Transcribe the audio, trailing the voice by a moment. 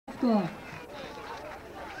School.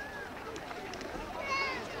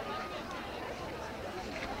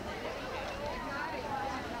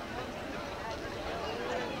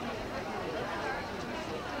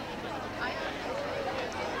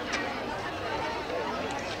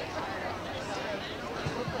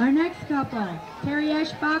 Our next couple, Terry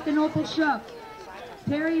Eschbach and Opal Shook.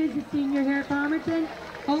 Terry is a senior here at Palmerton.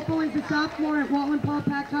 Opal is a sophomore at Walton Paul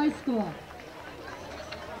Pack High School.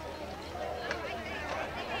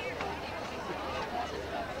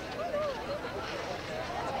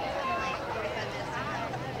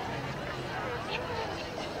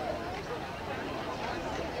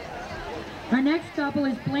 Our next couple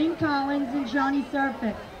is Blaine Collins and Johnny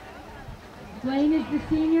Surfitt. Blaine is the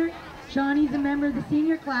senior. Johnny's a member of the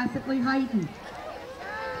senior class at Lehighton.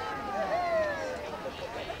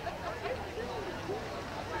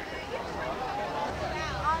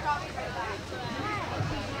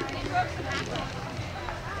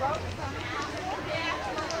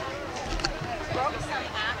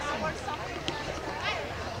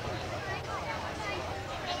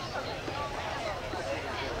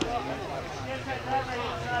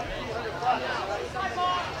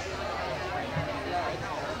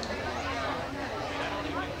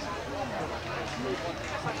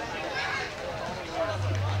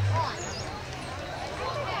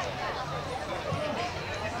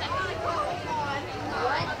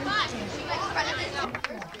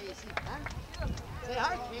 Say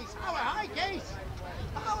hi, Casey. Oh, hi, Casey.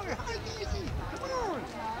 Oh, hi, Casey. Come on.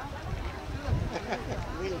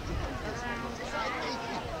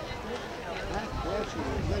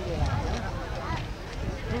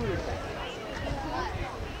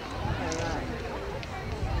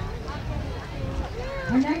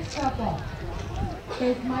 Our next couple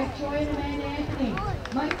is Mike Joy and Amanda Anthony.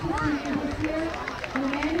 Mike's a senior this year, and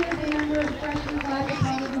Amanda is a member of the freshman class at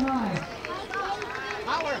Palmerton High.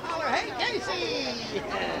 Holler, holler. Hey, Casey.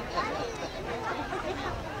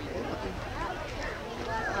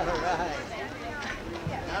 All right.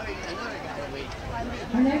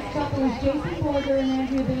 Our next couple is Jason Porter and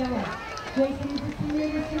Andrea Baylor. Jason is a senior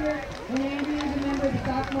this year, and Andrea is a member of the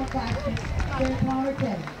sophomore class here at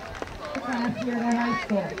Palmerton, the class here at our high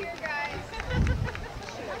school.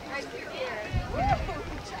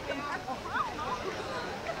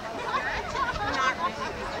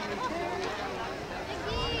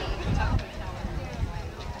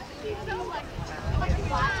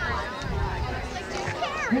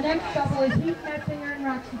 The next couple is Heath Metzinger and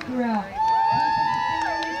Roxy Terrell. Heath is a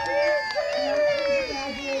senior this year, and Roxy is a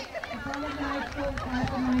graduate of Palmerton High School, class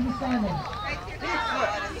of 97.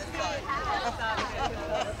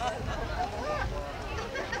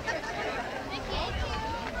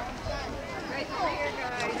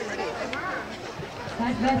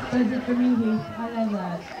 That's best present for me, Heath. I love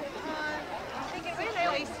that.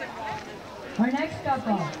 Our next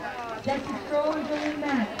couple, Jesse Stroll and Jolene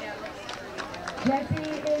Mack. Jesse is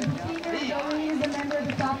a senior, and Jolene is a member of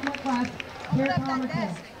the sophomore class here at Palmerton.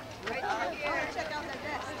 Check out the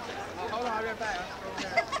desk. Hold on, I'll be right back.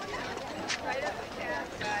 Right up the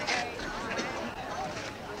desk.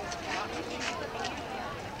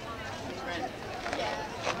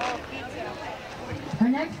 Our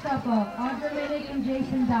next couple, Audrey Minnick and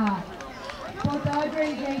Jason Dodd. Both Audrey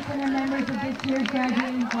and Jason are members of this year's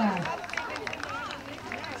graduating class.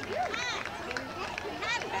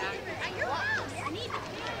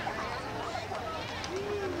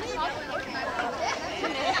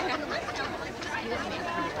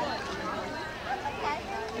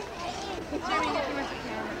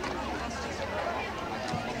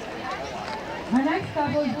 Our next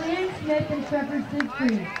couple is Leanne Smith and Trevor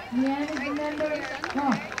Siegfried. Leanne is a member,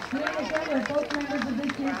 Leanne and Trevor are both members of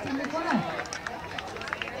this year's senior class.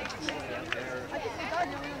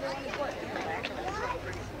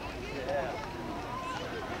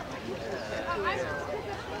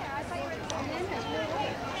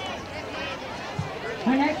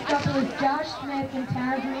 Our next couple is Josh Smith and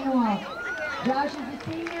Tara Greenwald. Josh is a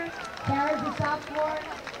senior, Tara's a sophomore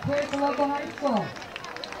here at the local high school.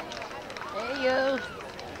 Hey, you.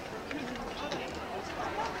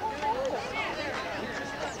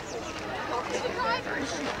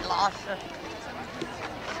 Lost her.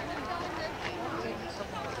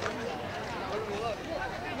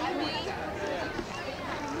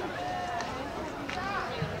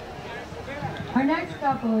 Our next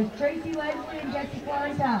couple is Tracy Leslie and Jesse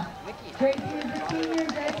Quanta. Tracy is a senior,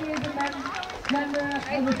 Jesse is a member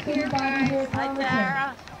of the student body here at Hi, Palmerton.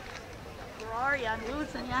 Tara. Where are you? I'm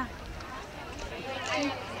losing ya.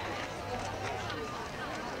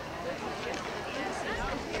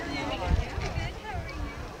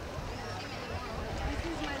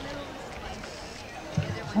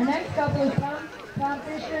 Our next couple is Tom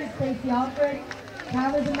Fisher and Stacy Alfred.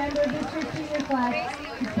 Tom is a member of this year's senior class,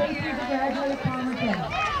 and Stacy is a graduate of Palmerton.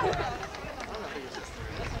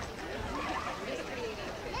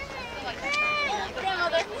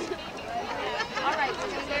 All right,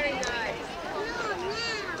 very nice.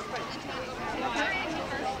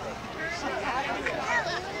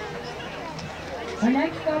 Our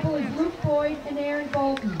next couple is Luke Boyd and Aaron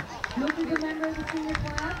Bolton. Luke is a member of the senior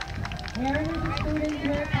class. Aaron is a student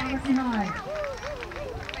here at Palmerton High.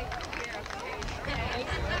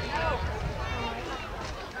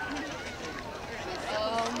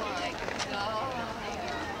 Oh my God.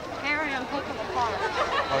 Harry, I'm picking apart.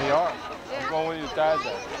 Oh, you are? I'm going with your dad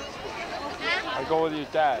then. I go with your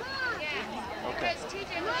dad. Okay.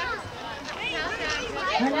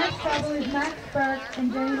 Our next couple is Max Burke and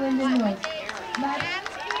Jenny Linden Wood. Maddie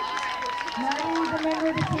is a member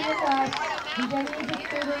of the senior class, and Jenny is a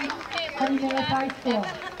student at Emmaus High School.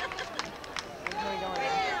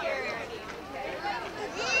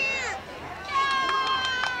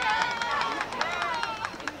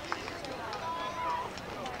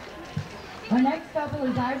 Our next couple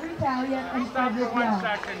is Ivory Talia and Frederick Young.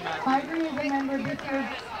 Ivory is a member of this year's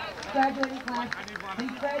graduating class, and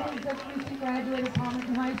Fred is a recent graduate of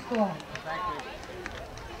Palmerton High School.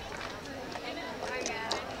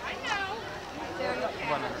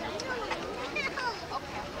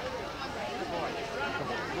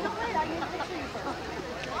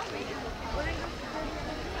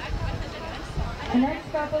 The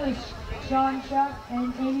next couple is Sean Shuck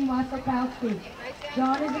and Amy Masakowski.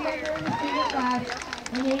 John is a member of the senior class,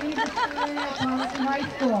 and Amy is a student at Palmerton High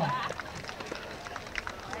School.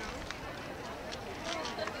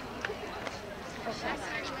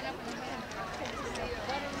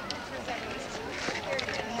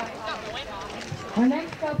 Our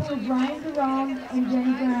next couple is Ryan Jerome and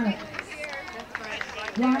Jenny Brown.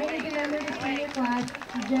 Ryan is a member of the senior class,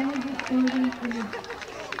 and Jenny is a student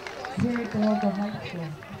here at the local high school.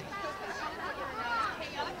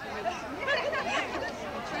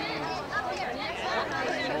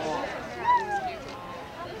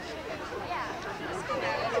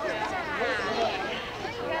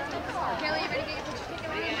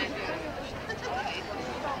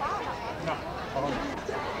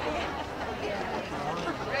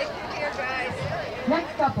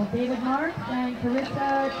 Next couple, David Mark and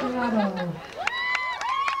Carissa Tirado.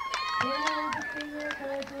 David is a senior,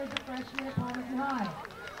 Carissa is a freshman at Palmerton High.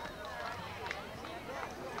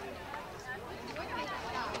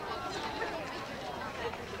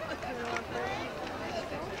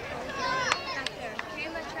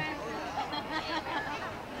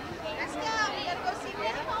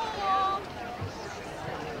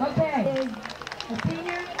 Okay, is a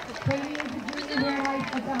senior, Katie is a junior here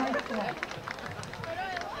at the high school.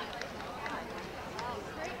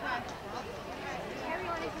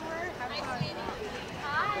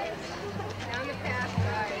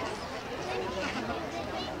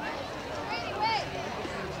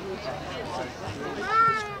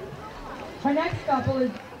 Our next couple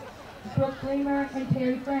is Brooke Kleemer and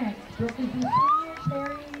Terry France. Brooke is a senior,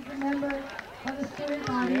 Terry is a member of the student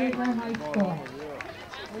body at our high school.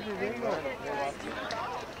 Where'd your ring go?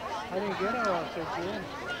 I didn't get it all, so it's in.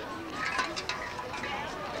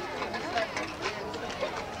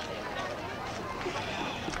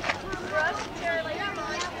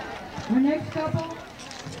 Our next couple,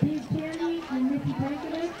 Steve Candy and Nikki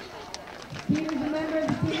Pankovic. Steve is a member of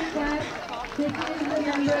the senior class. Nikki is a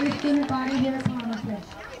member of the student body here at Palmerton.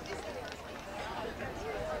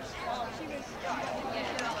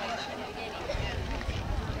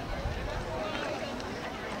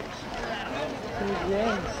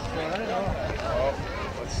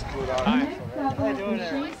 Our next couple is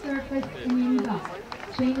Shane Surface and Amy Buck.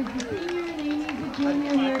 Shane is the senior and Amy is the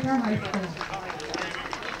junior here at our high school.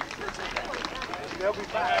 They'll be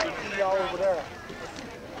back. See y'all over there.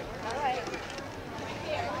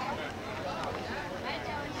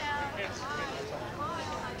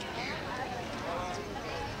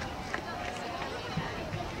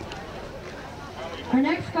 Our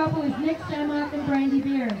next couple is Nick Semock and Brandy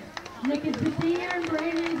Beers. Nick is the senior and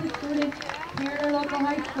Brandy is a student here at our local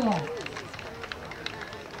high school.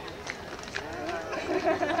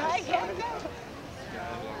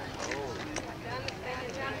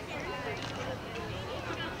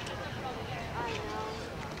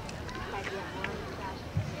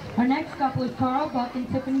 Our next couple is Carl Buck and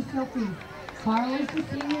Tiffany Sophie. Carl is the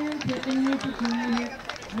senior and Tiffany is the junior here,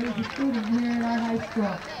 and is a student here at our high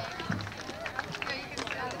school.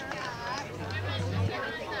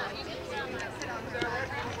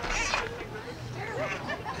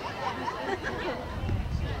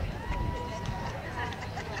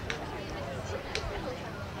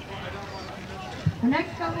 Our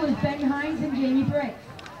next couple is Benny Hines and Jamie Briggs.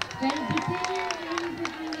 Benny's a senior, Jamie's a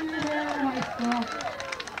junior here at high school.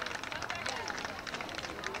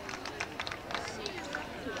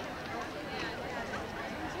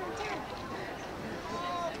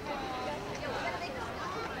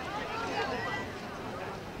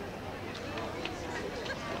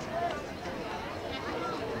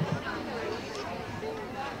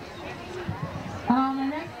 Our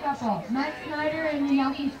next couple, Matt Snyder and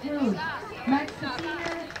Yanelki Cruz. Matt's a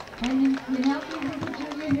senior and Yanelki is a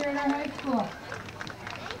junior here at our high school.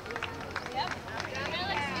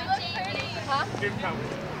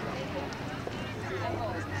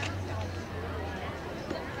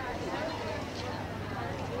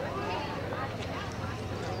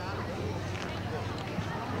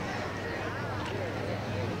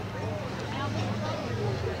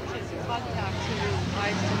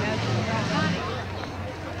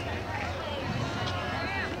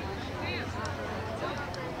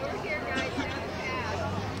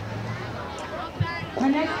 Our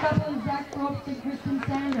next couple is Zach Probst and Kristen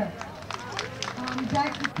Sander.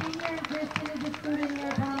 Zach's a senior and Kristen is a student here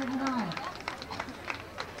at Palmerton High.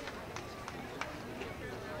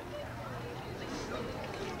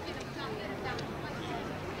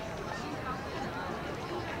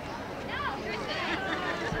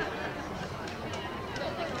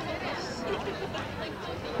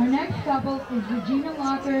 Our next couple is Regina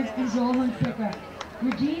Lockard and Joel Hunsicker.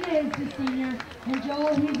 Regina is the senior, and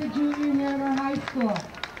Joel, he's a junior here at our high school.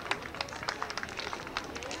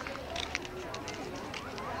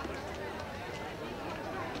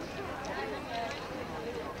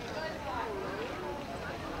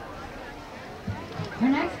 Our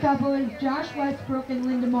next couple is Josh Westbrook and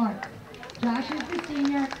Linda Marks. Josh is the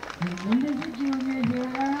senior, and Linda's a junior here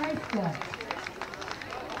at our high school.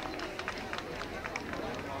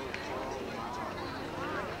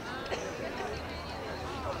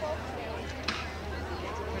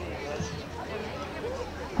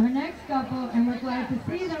 Our next couple, and we're glad to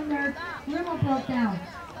see them, their limo broke down.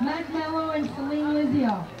 Matt Mello and Celine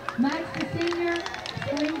Lizio. Matt's the senior,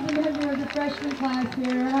 Celine's a member of the freshman class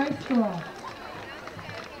here at high school.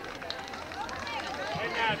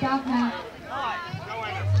 Stop, Matt.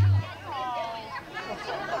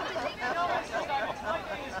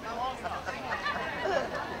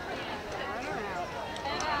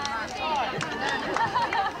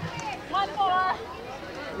 One more.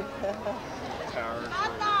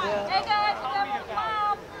 Hey guys,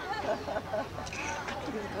 Mom.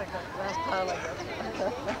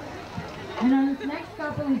 And our next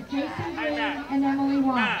couple is Jason Green and Emily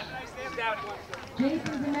Walsh. Jason's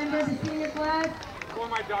a member of the senior class.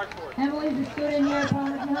 Emily's a student here at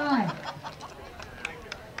Palmerton High.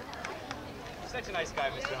 Such a nice guy,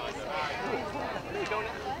 Mr. Honda.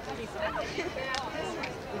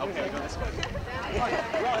 Okay, go this way.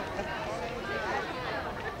 Run.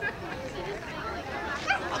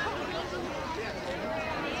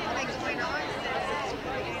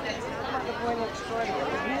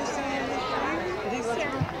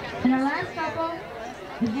 And our last couple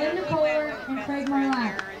is Linda Kohler and Craig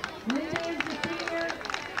Marlack. Linda is the senior,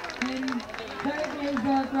 and Craig is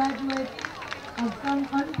a graduate of some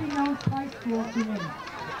unbeknownst high school to me.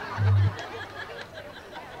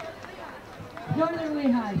 Northern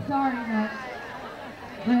Lehigh, sorry,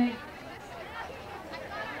 but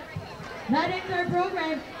that ends our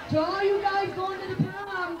program. To all you guys going to the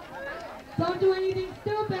prom, don't do anything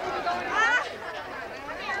stupid.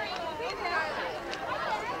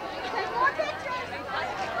 Take more pictures.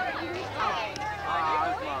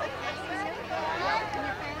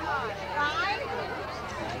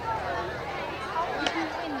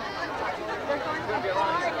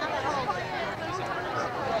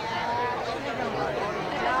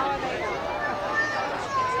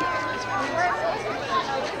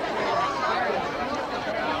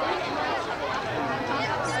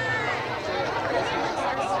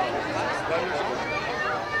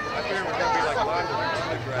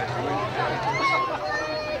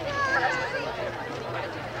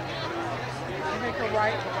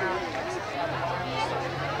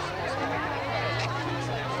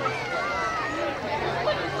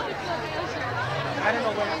 I don't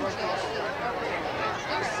know when it was.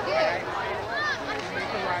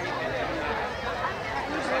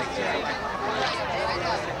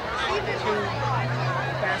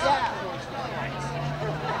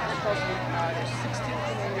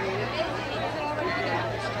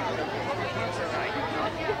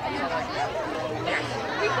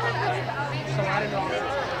 So I don't know.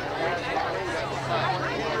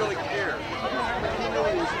 He didn't really care. He knew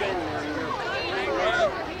he was standing there.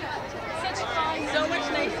 So much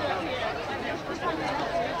nicer up here.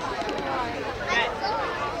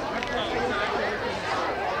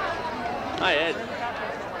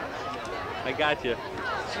 got you.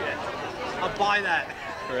 Shit. I'll buy that.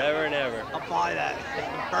 Forever and ever. I'll buy that.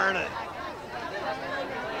 And burn it.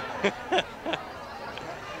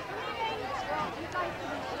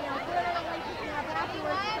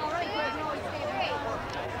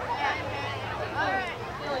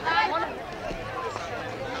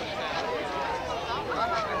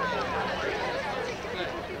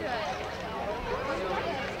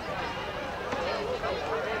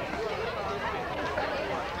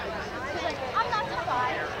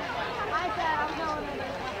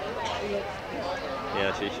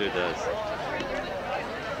 Yeah, she sure does.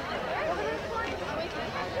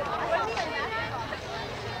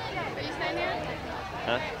 Are you staying here?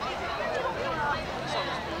 Huh?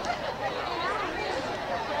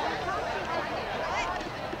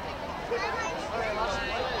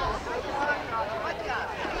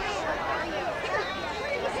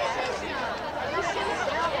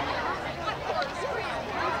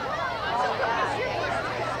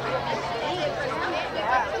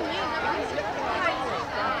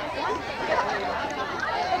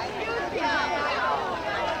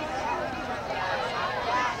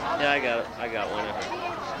 Yeah, I got one of her.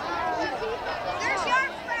 There's your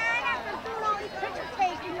friend after doing all these picture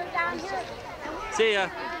taking. You're down here. See ya.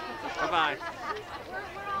 Bye-bye. We're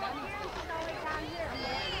all here. She's always down here.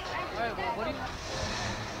 All right, well, what do you...